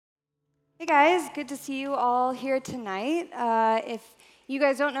Hey guys, good to see you all here tonight. If you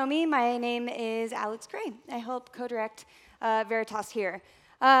guys don't know me, my name is Alex Gray. I help co-direct Veritas here.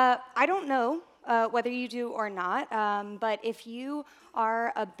 I don't know whether you do or not, but if you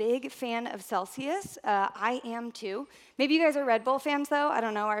are a big fan of Celsius, I am too. Maybe you guys are Red Bull fans though. I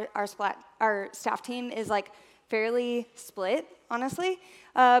don't know. Our staff team is like fairly split, honestly.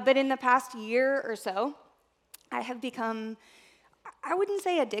 But in the past year or so, I have become, I wouldn't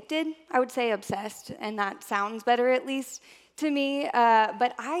say addicted, I would say obsessed, and that sounds better at least to me,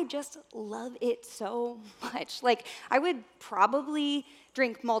 but I just love it so much. Like, I would probably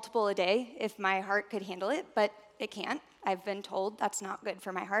drink multiple a day if my heart could handle it, but it can't. I've been told that's not good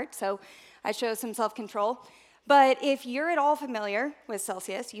for my heart, so I show some self-control. But if you're at all familiar with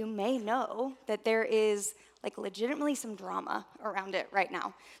Celsius, you may know that there is like legitimately some drama around it right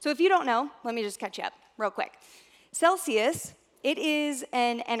now. So if you don't know, let me just catch you up real quick. Celsius, it is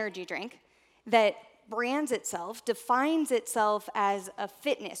an energy drink that brands itself, defines itself as a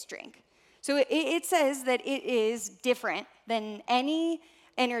fitness drink. So it says that it is different than any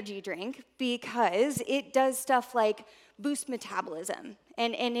energy drink because it does stuff like boost metabolism,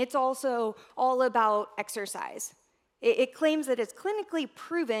 and it's also all about exercise. It claims that it's clinically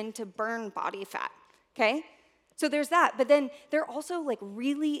proven to burn body fat, okay? So there's that, but then they're also like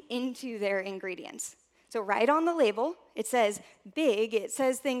really into their ingredients. So right on the label, it says big, it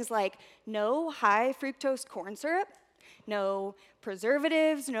says things like no high fructose corn syrup, no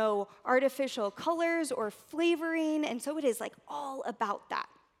preservatives, no artificial colors or flavoring, and so it is like all about that.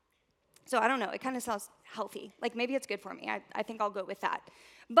 So I don't know, it kind of sounds healthy. Like maybe it's good for me. I think I'll go with that.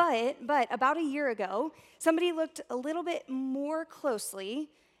 But about a year ago, somebody looked a little bit more closely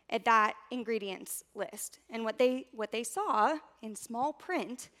at that ingredients list. And what they saw in small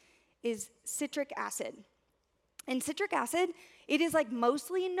print is citric acid. And citric acid, it is like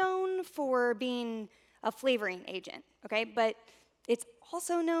mostly known for being a flavoring agent, okay? But it's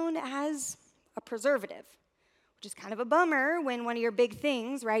also known as a preservative, which is kind of a bummer when one of your big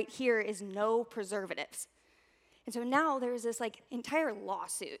things right here is no preservatives. And so now there's this like entire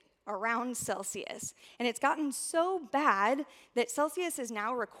lawsuit around Celsius. And it's gotten so bad that Celsius is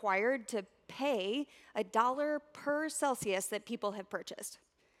now required to pay $1 per Celsius that people have purchased.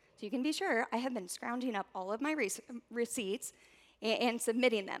 So you can be sure I have been scrounging up all of my receipts and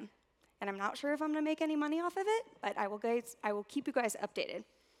submitting them. And I'm not sure if I'm going to make any money off of it, but I will keep you guys updated.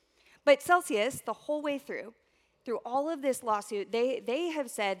 But Celsius, the whole way through all of this lawsuit, they have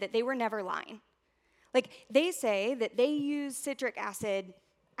said that they were never lying. Like, they say that they use citric acid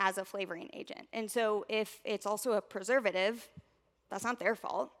as a flavoring agent. And so if it's also a preservative, that's not their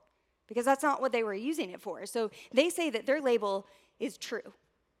fault, because that's not what they were using it for. So they say that their label is true.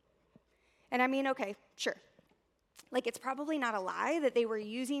 And I mean, okay, sure. Like, it's probably not a lie that they were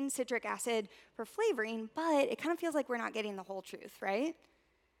using citric acid for flavoring, but it kind of feels like we're not getting the whole truth, right?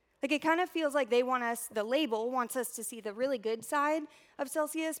 Like, it kind of feels like the label wants us to see the really good side of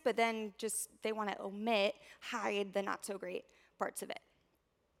Celsius, but then just they want to hide the not so great parts of it.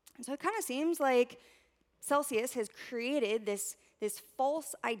 And so it kind of seems like Celsius has created this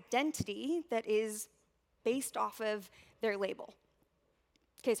false identity that is based off of their label.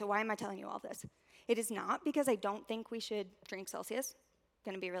 Okay, so why am I telling you all this? It is not because I don't think we should drink Celsius.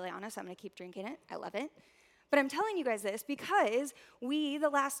 I'm going to be really honest, I'm going to keep drinking it. I love it. But I'm telling you guys this because the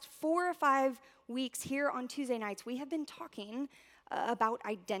last 4 or 5 weeks here on Tuesday nights, we have been talking about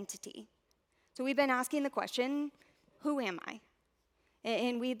identity. So we've been asking the question, who am I?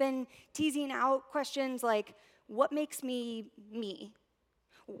 And we've been teasing out questions like, what makes me me?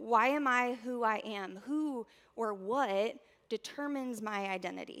 Why am I who I am? Who or what determines my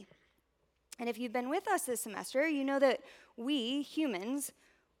identity? And if you've been with us this semester, you know that we humans,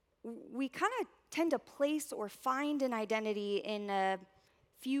 we kind of tend to place or find an identity in a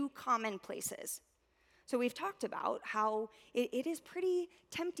few common places. So we've talked about how it is pretty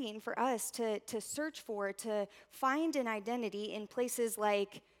tempting for us to find an identity in places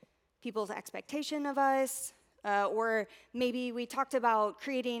like people's expectation of us, or maybe we talked about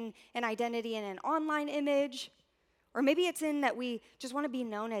creating an identity in an online image, or maybe it's in that we just want to be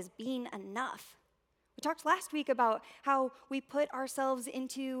known as being enough. We talked last week about how we put ourselves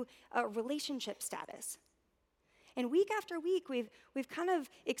into a relationship status. And week after week, we've kind of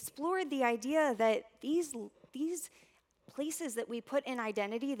explored the idea that these places that we put in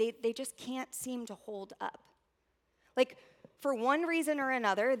identity, they just can't seem to hold up. Like, for one reason or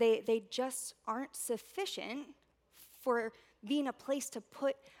another, they just aren't sufficient for being a place to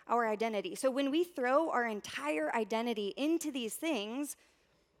put our identity. So when we throw our entire identity into these things,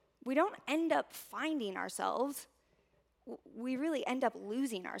 we don't end up finding ourselves. We really end up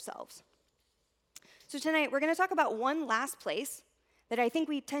losing ourselves. So tonight, we're going to talk about one last place that I think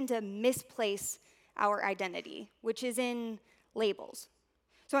we tend to misplace our identity, which is in labels.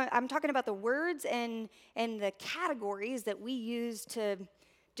 So I'm talking about the words and the categories that we use to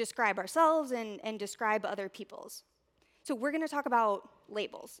describe ourselves and describe other people's. So we're going to talk about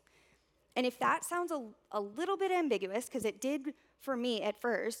labels. And if that sounds a little bit ambiguous, because it did for me at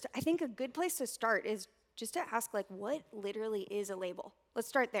first, I think a good place to start is just to ask, like, what literally is a label? Let's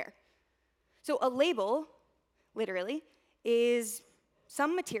start there. So a label, literally, is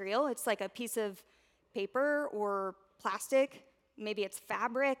some material. It's like a piece of paper or plastic. Maybe it's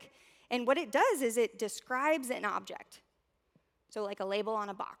fabric. And what it does is it describes an object. So like a label on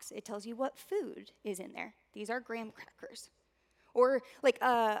a box. It tells you what food is in there. These are graham crackers. Or like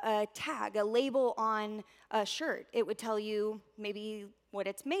a tag, a label on a shirt. It would tell you maybe what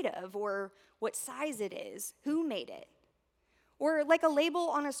it's made of or what size it is, who made it. Or like a label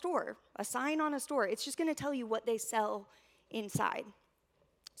on a store, a sign on a store. It's just going to tell you what they sell inside.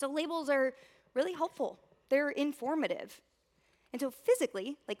 So labels are really helpful. They're informative. And so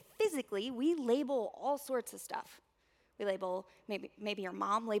physically, we label all sorts of stuff. We label, maybe your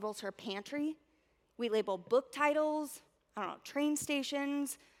mom labels her pantry. We label book titles, train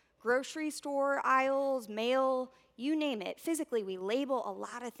stations, grocery store aisles, mail, you name it. Physically, we label a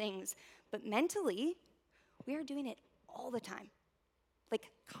lot of things. But mentally, we are doing it all the time,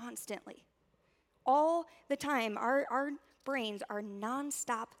 like constantly. All the time, our brains are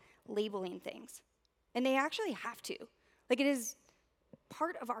nonstop labeling things. And they actually have to. Like, it is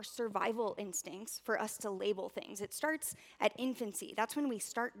part of our survival instincts for us to label things. It starts at infancy. That's when we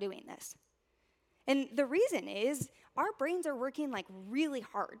start doing this. And the reason is our brains are working like really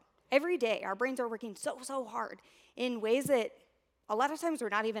hard. Every day, our brains are working so hard in ways that a lot of times we're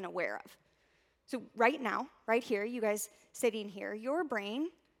not even aware of. So right now, right here, you guys sitting here, your brain,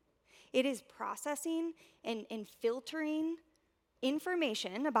 it is processing and filtering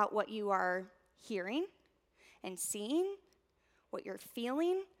information about what you are hearing and seeing, what you're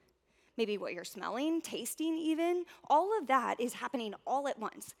feeling, maybe what you're smelling, tasting even. All of that is happening all at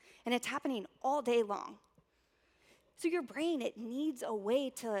once, and it's happening all day long. So your brain, it needs a way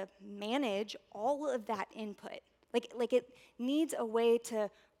to manage all of that input. Like it needs a way to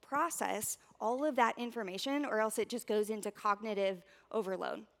process all of that information, or else it just goes into cognitive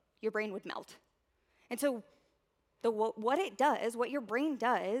overload. Your brain would melt. And so what your brain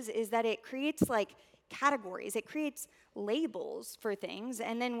does is that it creates like categories. It creates labels for things,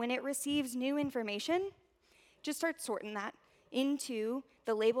 and then when it receives new information, just starts sorting that into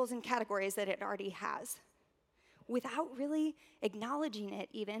the labels and categories that it already has. Without really acknowledging it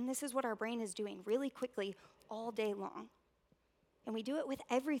even, this is what our brain is doing really quickly all day long. And we do it with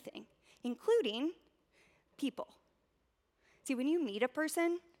everything, including people. See, when you meet a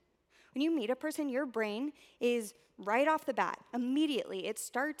person, your brain is right off the bat, immediately, it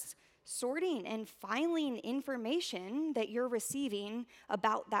starts sorting and filing information that you're receiving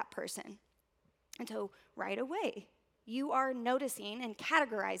about that person. And so right away, you are noticing and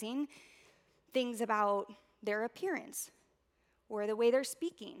categorizing things about their appearance, or the way they're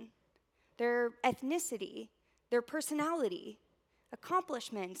speaking, their ethnicity, their personality,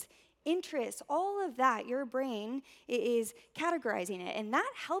 accomplishments, interests, all of that, your brain is categorizing it. And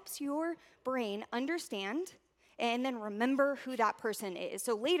that helps your brain understand and then remember who that person is.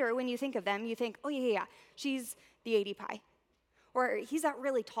 So later, when you think of them, you think, oh, yeah, she's the AD Pie. Or he's that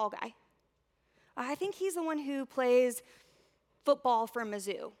really tall guy. I think he's the one who plays football for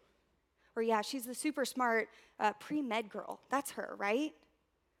Mizzou. Or yeah, she's the super smart pre-med girl. That's her, right?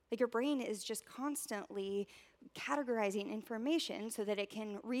 Like your brain is just constantly categorizing information so that it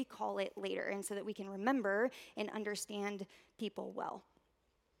can recall it later and so that we can remember and understand people well.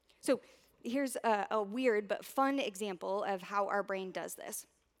 So here's a weird but fun example of how our brain does this.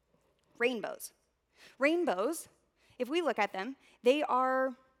 Rainbows. Rainbows, if we look at them, they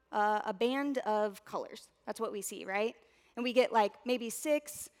are a band of colors. That's what we see, right? And we get like maybe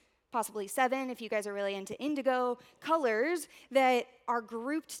 6, possibly 7, if you guys are really into indigo, colors that are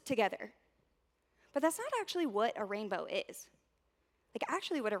grouped together. But that's not actually what a rainbow is. Like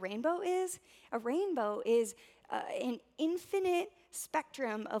actually what a rainbow is an infinite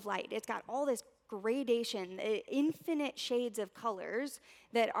spectrum of light. It's got all this gradation, infinite shades of colors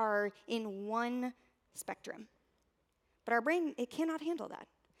that are in one spectrum. But our brain, it cannot handle that.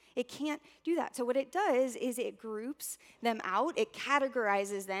 It can't do that. So what it does is it groups them out, it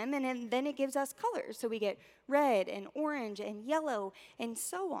categorizes them, and then it gives us colors. So we get red and orange and yellow and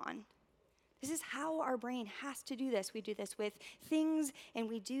so on. This is how our brain has to do this. We do this with things and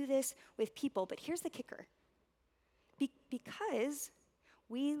we do this with people. But here's the kicker. Because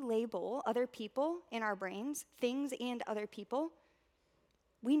we label other people in our brains, things and other people,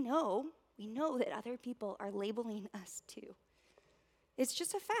 we know that other people are labeling us too. It's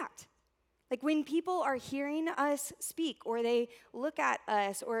just a fact. Like when people are hearing us speak, or they look at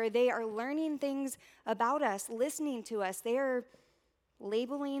us, or they are learning things about us, listening to us, they are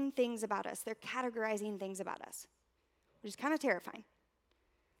labeling things about us. They're categorizing things about us, which is kind of terrifying.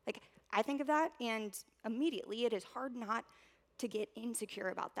 Like, I think of that, and immediately it is hard not to get insecure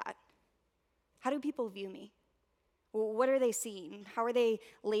about that. How do people view me? What are they seeing? How are they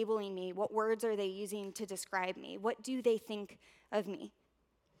labeling me? What words are they using to describe me? What do they think of me?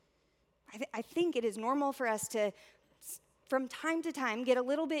 I think it is normal for us to, from time to time, get a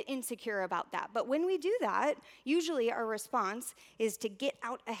little bit insecure about that. But when we do that, usually our response is to get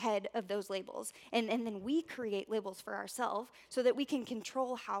out ahead of those labels. And then we create labels for ourselves so that we can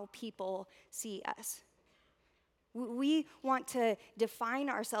control how people see us. We want to define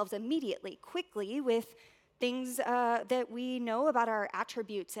ourselves immediately, quickly, with things that we know about our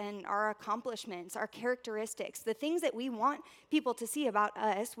attributes and our accomplishments, our characteristics, the things that we want people to see about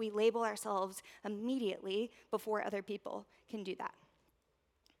us, we label ourselves immediately before other people can do that.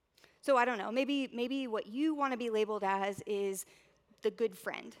 So I don't know, maybe what you want to be labeled as is the good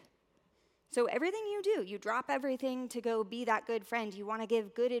friend. So everything you do, you drop everything to go be that good friend. You want to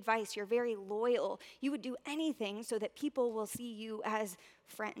give good advice. You're very loyal. You would do anything so that people will see you as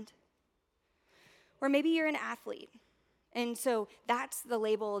friend. Or maybe you're an athlete, and so that's the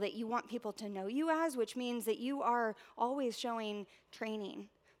label that you want people to know you as, which means that you are always showing training,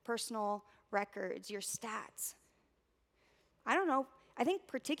 personal records, your stats. I don't know, I think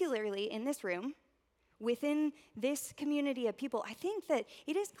particularly in this room, within this community of people, I think that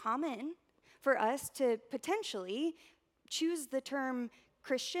it is common for us to potentially choose the term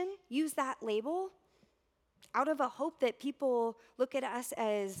Christian, use that label, out of a hope that people look at us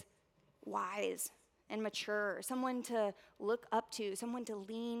as wise and mature, someone to look up to, someone to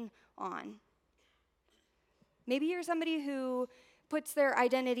lean on. Maybe you're somebody who puts their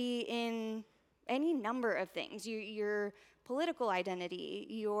identity in any number of things, your political identity,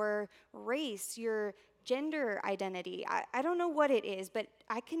 your race, your gender identity. I don't know what it is, but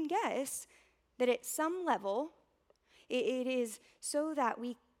I can guess that at some level, it is so that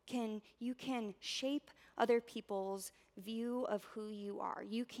you can shape other people's view of who you are.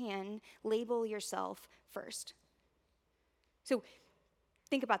 You can label yourself first. So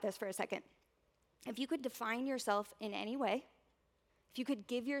think about this for a second. If you could define yourself in any way, if you could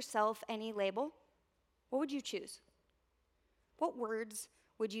give yourself any label, what would you choose? What words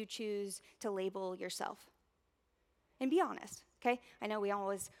would you choose to label yourself? And be honest, okay? I know we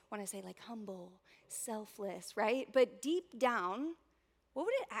always want to say like humble, selfless, right? But deep down, what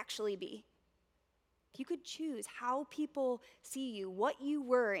would it actually be? If you could choose how people see you, what you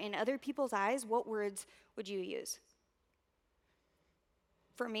were in other people's eyes, what words would you use?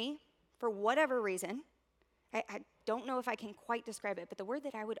 For me, for whatever reason, I don't know if I can quite describe it, but the word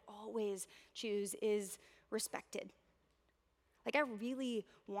that I would always choose is respected. Like, I really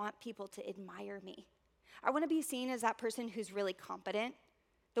want people to admire me. I want to be seen as that person who's really competent,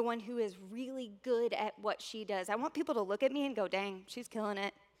 the one who is really good at what she does. I want people to look at me and go, dang, she's killing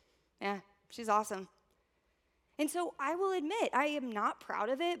it. Yeah, she's awesome. And so I will admit, I am not proud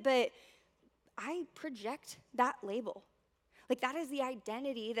of it, but I project that label. Like, that is the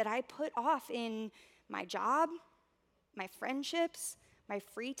identity that I put off in my job, my friendships, my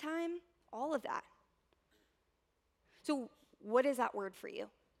free time, all of that. So what is that word for you?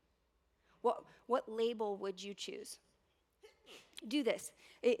 What label would you choose? Do this.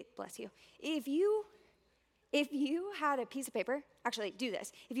 Bless you. If you had a piece of paper, actually do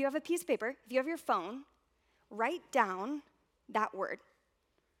this. If you have a piece of paper, if you have your phone, write down that word.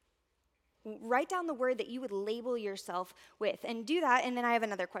 Write down the word that you would label yourself with, and do that, and then I have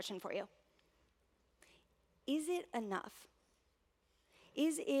another question for you. Is it enough?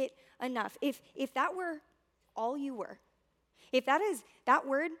 Is it enough? If that were all you were, if that is that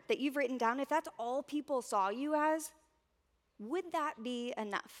word that you've written down, if that's all people saw you as, would that be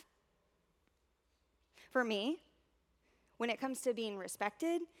enough? For me, when it comes to being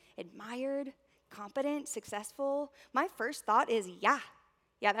respected, admired, competent, successful, my first thought is, yeah,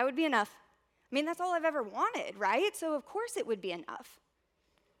 that would be enough. I mean, that's all I've ever wanted, right? So of course it would be enough.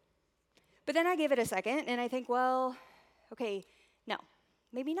 But then I give it a second and I think, well, okay, no,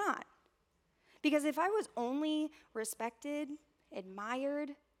 maybe not. Because if I was only respected,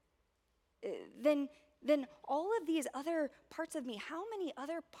 admired, then all of these other parts of me, how many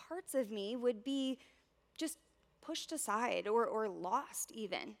other parts of me would be just pushed aside or lost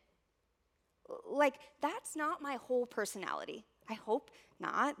even? Like, that's not my whole personality. I hope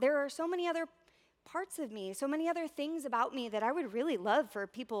not. There are so many other parts of me, so many other things about me that I would really love for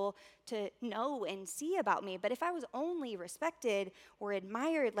people to know and see about me. But if I was only respected or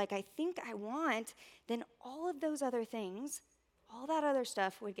admired like I think I want, then all of those other things, all that other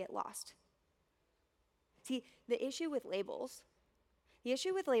stuff would get lost. See, the issue with labels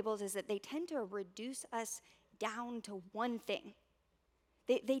is that they tend to reduce us down to one thing.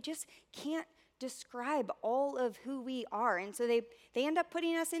 They just can't describe all of who we are. And so they end up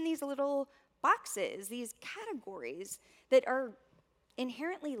putting us in these little boxes, these categories that are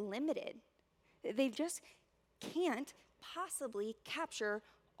inherently limited. They just can't possibly capture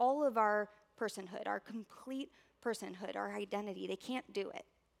all of our personhood, our complete personhood, our identity. They can't do it.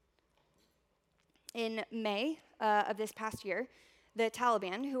 In May of this past year, the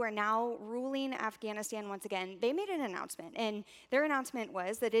Taliban, who are now ruling Afghanistan once again, they made an announcement. And their announcement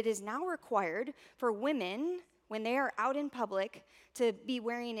was that it is now required for women, when they are out in public, to be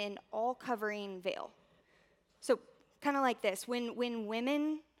wearing an all-covering veil. So kind of like this, when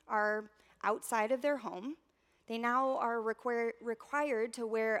women are outside of their home, they now are required to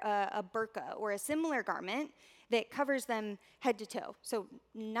wear a burqa or a similar garment that covers them head to toe, so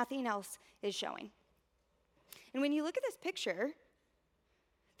nothing else is showing. And when you look at this picture,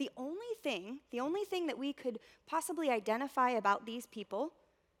 the only thing that we could possibly identify about these people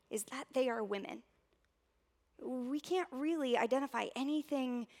is that they are women. We can't really identify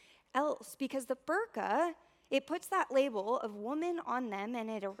anything else because the burqa, it puts that label of woman on them and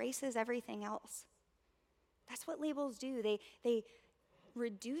it erases everything else. That's what labels do. They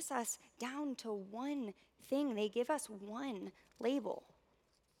reduce us down to one thing. They give us one label.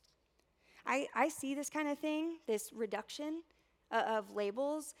 I see this kind of thing, this reduction of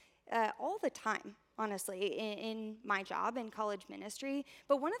labels all the time, honestly, in my job in college ministry.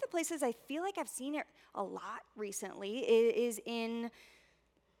 But one of the places I feel like I've seen it a lot recently is in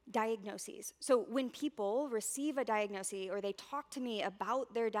diagnoses. So when people receive a diagnosis or they talk to me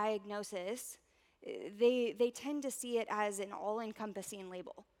about their diagnosis, they tend to see it as an all-encompassing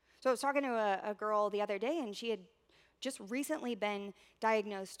label. So I was talking to a girl the other day, and she had just recently been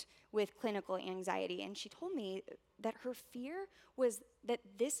diagnosed with clinical anxiety, and she told me that her fear was that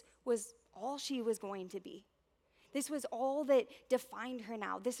this was all she was going to be. This was all that defined her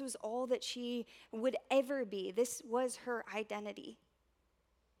now. This was all that she would ever be. This was her identity.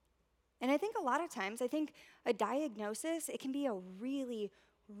 And I think a lot of times, a diagnosis, it can be a really,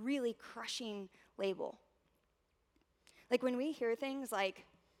 really crushing label. Like when we hear things like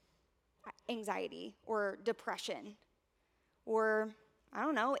anxiety or depression or, I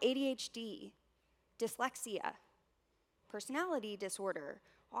don't know, ADHD, dyslexia, personality disorder,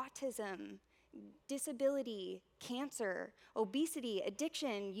 autism, disability, cancer, obesity,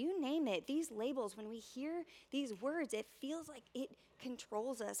 addiction, you name it, these labels, when we hear these words, it feels like it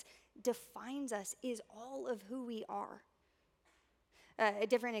controls us, defines us, is all of who we are. A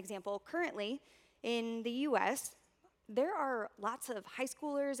different example, currently in the US, there are lots of high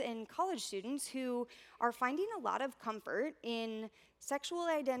schoolers and college students who are finding a lot of comfort in sexual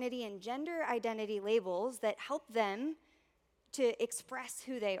identity and gender identity labels that help them to express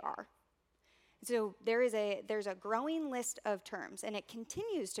who they are. So there's a growing list of terms, and it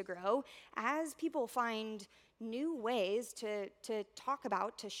continues to grow as people find new ways to talk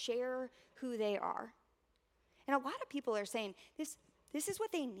about, to share who they are. And a lot of people are saying this is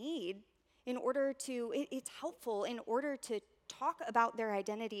what they need in order to, it's helpful in order to talk about their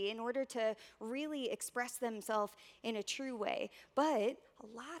identity, in order to really express themselves in a true way. But a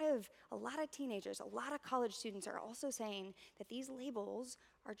lot of teenagers, a lot of college students are also saying that these labels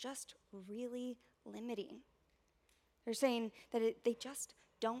are just really limiting. They're saying that they just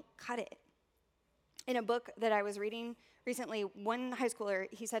don't cut it. In a book that I was reading recently, one high schooler,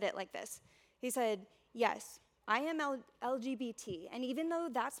 he said it like this. He said, yes, I am LGBT, and even though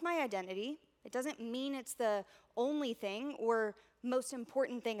that's my identity, it doesn't mean it's the only thing or most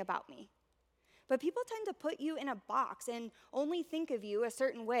important thing about me. But people tend to put you in a box and only think of you a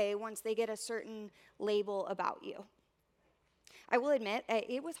certain way once they get a certain label about you. I will admit,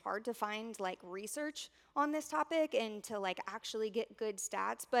 it was hard to find research on this topic and to actually get good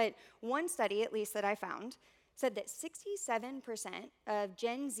stats, but one study, at least that I found, said that 67% of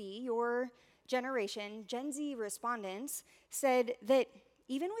Gen Z, your generation, Gen Z respondents, said that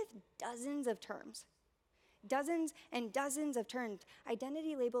even with dozens and dozens of terms,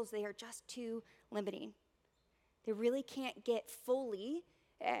 identity labels, they are just too limiting. They really can't get fully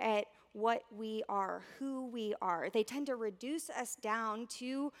at what we are, who we are. They tend to reduce us down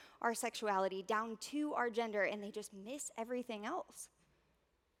to our sexuality, down to our gender, and they just miss everything else.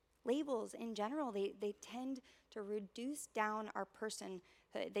 Labels in general, they tend to reduce down our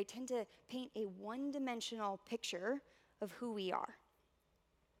personhood. They tend to paint a one-dimensional picture of who we are.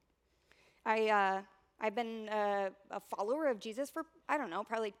 I've been a follower of Jesus for, I don't know,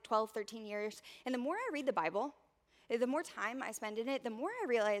 probably 12, 13 years. And the more I read the Bible, the more time I spend in it, the more I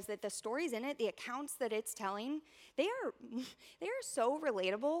realize that the stories in it, the accounts that it's telling, they are so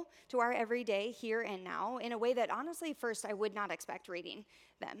relatable to our everyday here and now in a way that honestly, first, I would not expect reading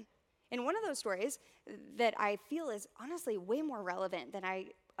them. And one of those stories that I feel is honestly way more relevant than I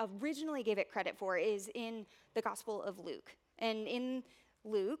originally gave it credit for is in the Gospel of Luke. And in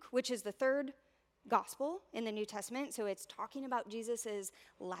Luke, which is the third gospel in the New Testament, so it's talking about Jesus'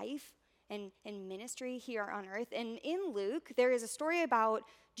 life and ministry here on earth. And in Luke, there is a story about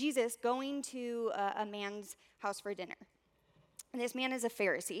Jesus going to a man's house for dinner. And this man is a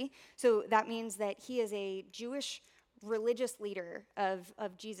Pharisee, so that means that he is a Jewish religious leader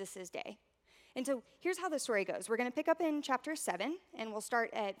of Jesus' day. And so here's how the story goes. We're going to pick up in chapter 7, and we'll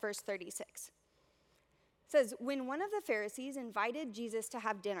start at verse 36. It says, when one of the Pharisees invited Jesus to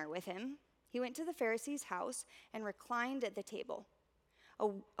have dinner with him, he went to the Pharisee's house and reclined at the table.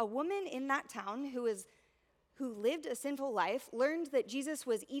 A woman in that town who lived a sinful life learned that Jesus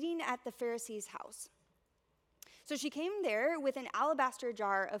was eating at the Pharisee's house. So she came there with an alabaster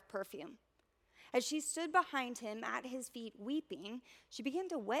jar of perfume. As she stood behind him at his feet weeping, she began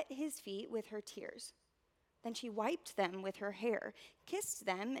to wet his feet with her tears. Then she wiped them with her hair, kissed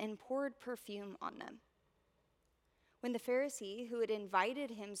them, and poured perfume on them. When the Pharisee who had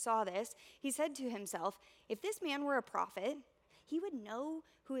invited him saw this, he said to himself, if this man were a prophet, he would know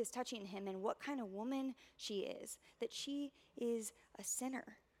who is touching him and what kind of woman she is, that she is a sinner.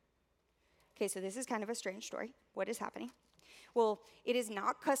 Okay, so this is kind of a strange story. What is happening? Well, it is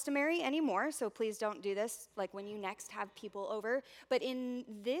not customary anymore, so please don't do this like when you next have people over. But in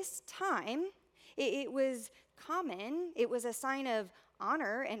this time, it was common, it was a sign of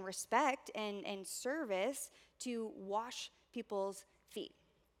honor and respect and service to wash people's feet.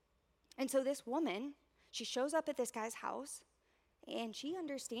 And so this woman, she shows up at this guy's house, and she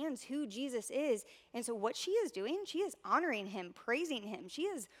understands who Jesus is. And so what she is doing, she is honoring him, praising him. She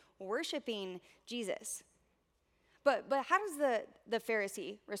is worshiping Jesus. But how does the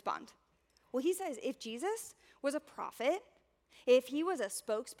Pharisee respond? Well, he says if Jesus was a prophet, if he was a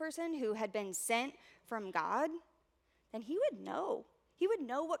spokesperson who had been sent from God, then he would know. He would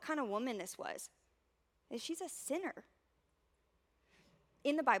know what kind of woman this was. She's a sinner.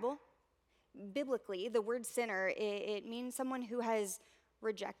 In the Bible, biblically, the word sinner, it means someone who has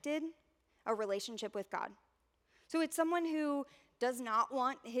rejected a relationship with God. So it's someone who does not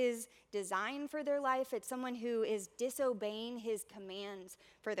want his design for their life. It's someone who is disobeying his commands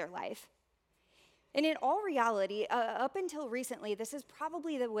for their life. And in all reality, up until recently, this is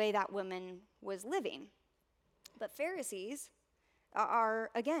probably the way that woman was living. But Pharisees are,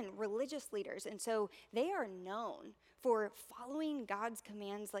 again, religious leaders, and so they are known for following God's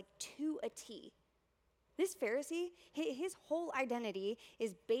commands like to a T. This Pharisee, his whole identity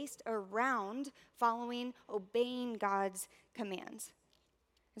is based around obeying God's commands.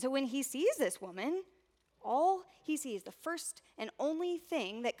 And so when he sees this woman, all he sees, the first and only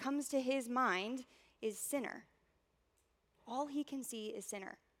thing that comes to his mind is sinner. All he can see is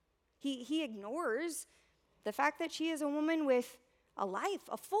sinner. He ignores the fact that she is a woman with a life,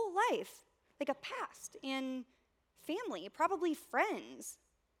 a full life, like a past and family, probably friends,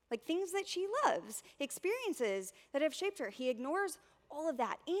 like things that she loves, experiences that have shaped her. He ignores all of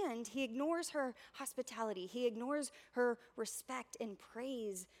that, and he ignores her hospitality. He ignores her respect and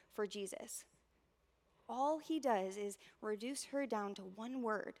praise for Jesus. All he does is reduce her down to one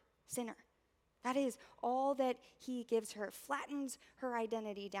word, sinner. That is all that he gives her, flattens her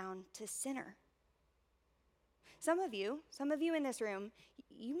identity down to sinner. Some of you in this room,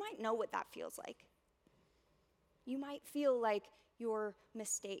 you might know what that feels like. You might feel like your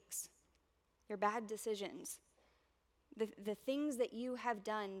mistakes, your bad decisions, the things that you have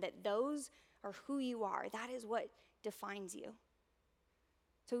done, that those are who you are. That is what defines you.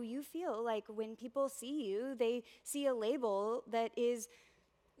 So you feel like when people see you, they see a label that is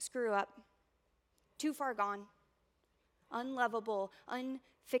screw up, too far gone, unlovable,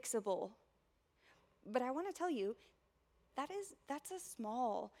 unfixable. But I want to tell you, that's a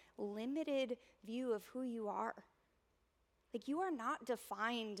small, limited view of who you are. Like, you are not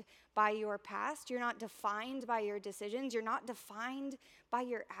defined by your past. You're not defined by your decisions. You're not defined by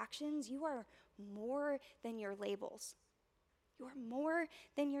your actions. You are more than your labels. You are more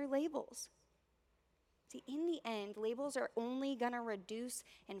than your labels. See, in the end, labels are only going to reduce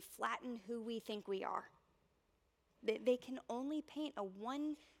and flatten who we think we are. They can only paint a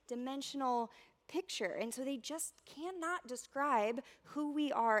one-dimensional picture, and so they just cannot describe who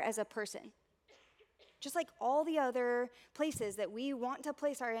we are as a person. Just like all the other places that we want to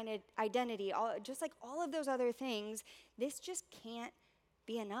place our identity, just like all of those other things, this just can't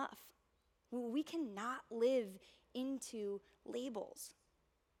be enough. We cannot live into labels.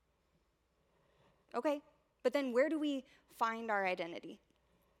 Okay, but then where do we find our identity?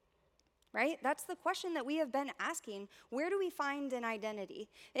 Right? That's the question that we have been asking. Where do we find an identity?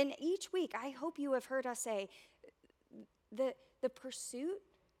 And each week, I hope you have heard us say, the pursuit,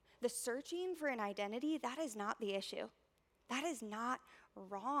 the searching for an identity, that is not the issue. That is not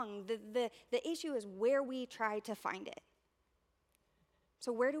wrong. The issue is where we try to find it.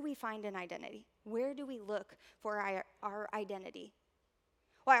 So where do we find an identity? Where do we look for our identity?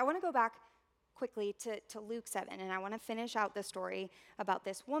 Well, I want to go back quickly to Luke 7, and I want to finish out the story about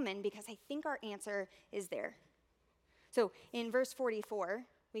this woman because I think our answer is there. So in verse 44,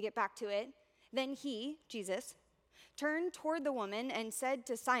 we get back to it. Then he, Jesus, turned toward the woman and said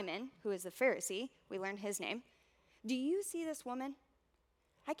to Simon, who is the Pharisee, we learned his name, "Do you see this woman?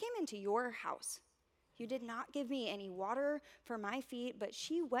 I came into your house. You did not give me any water for my feet, but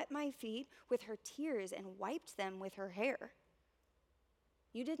she wet my feet with her tears and wiped them with her hair.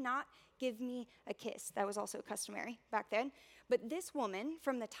 You did not give me a kiss." That was also customary back then. "But this woman,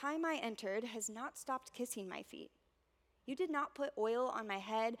 from the time I entered, has not stopped kissing my feet. You did not put oil on my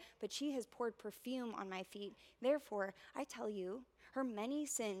head, but she has poured perfume on my feet. Therefore, I tell you, her many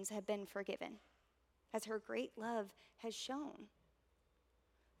sins have been forgiven, as her great love has shown.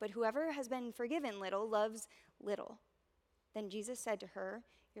 But whoever has been forgiven little loves little." Then Jesus said to her,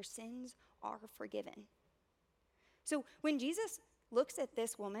 "Your sins are forgiven." So when Jesus looks at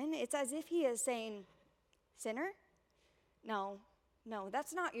this woman, it's as if he is saying, "Sinner? No,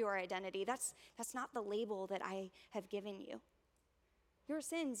 that's not your identity. That's not the label that I have given you. Your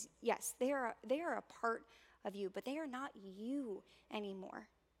sins, yes, they are a part of you, but they are not you anymore.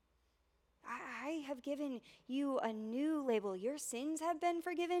 I have given you a new label. Your sins have been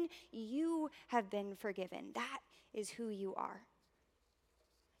forgiven. You have been forgiven. That is who you are."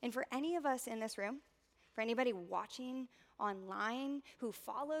 And for any of us in this room, for anybody watching online who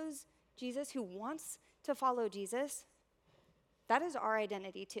follows Jesus, who wants to follow Jesus, that is our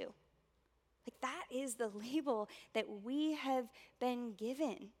identity too. Like that is the label that we have been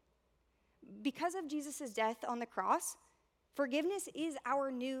given. Because of Jesus' death on the cross, forgiveness is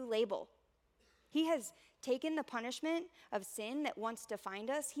our new label. He has taken the punishment of sin that once defined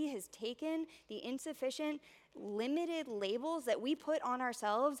us. He has taken the insufficient, limited labels that we put on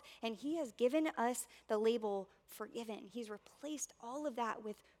ourselves, and he has given us the label forgiven. He's replaced all of that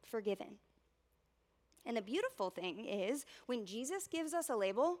with forgiven. And the beautiful thing is, when Jesus gives us a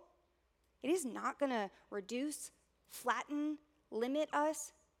label, it is not going to reduce, flatten, limit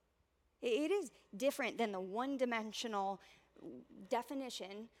us. It is different than the one-dimensional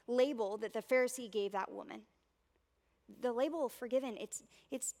definition, label that the Pharisee gave that woman. The label forgiven, it's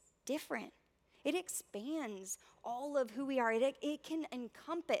different. It expands all of who we are. It can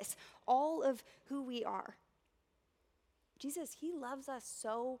encompass all of who we are. Jesus, he loves us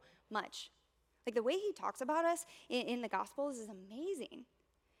so much. Like the way he talks about us in the Gospels is amazing.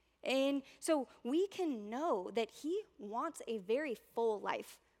 And so we can know that he wants a very full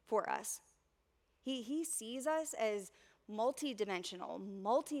life for us. He sees us as multidimensional,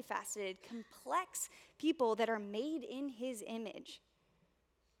 multifaceted, complex people that are made in his image.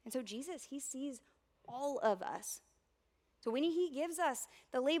 And so Jesus, he sees all of us. So when he gives us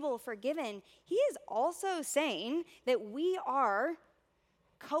the label forgiven, he is also saying that we are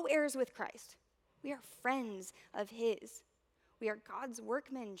co-heirs with Christ. We are friends of his. We are God's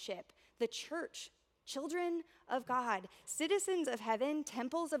workmanship, the church, children of God, citizens of heaven,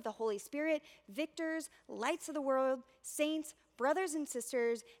 temples of the Holy Spirit, victors, lights of the world, saints, brothers and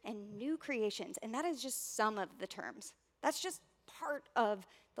sisters, and new creations. And that is just some of the terms. That's just part of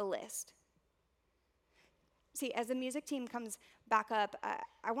the list. See, as the music team comes back up,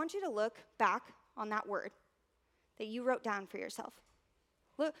 I want you to look back on that word that you wrote down for yourself.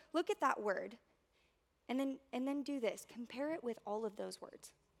 Look at that word, and then do this. Compare it with all of those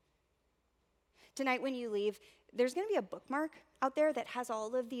words. Tonight when you leave, there's going to be a bookmark out there that has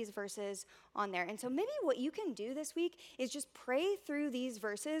all of these verses on there. And so maybe what you can do this week is just pray through these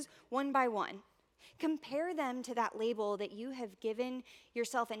verses one by one. Compare them to that label that you have given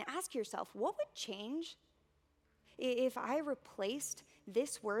yourself and ask yourself, what would change if I replaced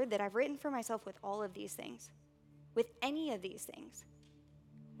this word that I've written for myself with all of these things, with any of these things?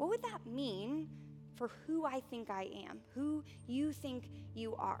 What would that mean for who I think I am, who you think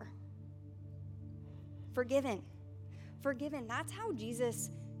you are? Forgiven, forgiven. That's how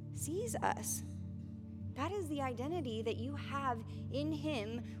Jesus sees us. That is the identity that you have in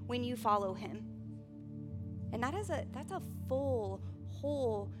him when you follow him. And that's a full,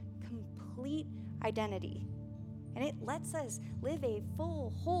 whole, complete identity. And it lets us live a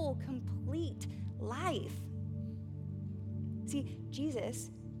full, whole, complete life. See, Jesus,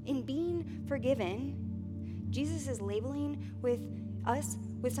 in being forgiven, Jesus is labeling with us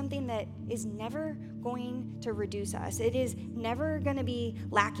with something that is never going to reduce us. It is never going to be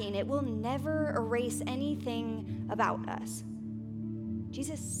lacking. It will never erase anything about us.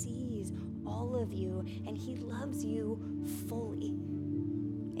 Jesus sees all of you, and he loves you fully.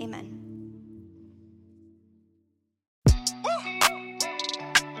 Amen.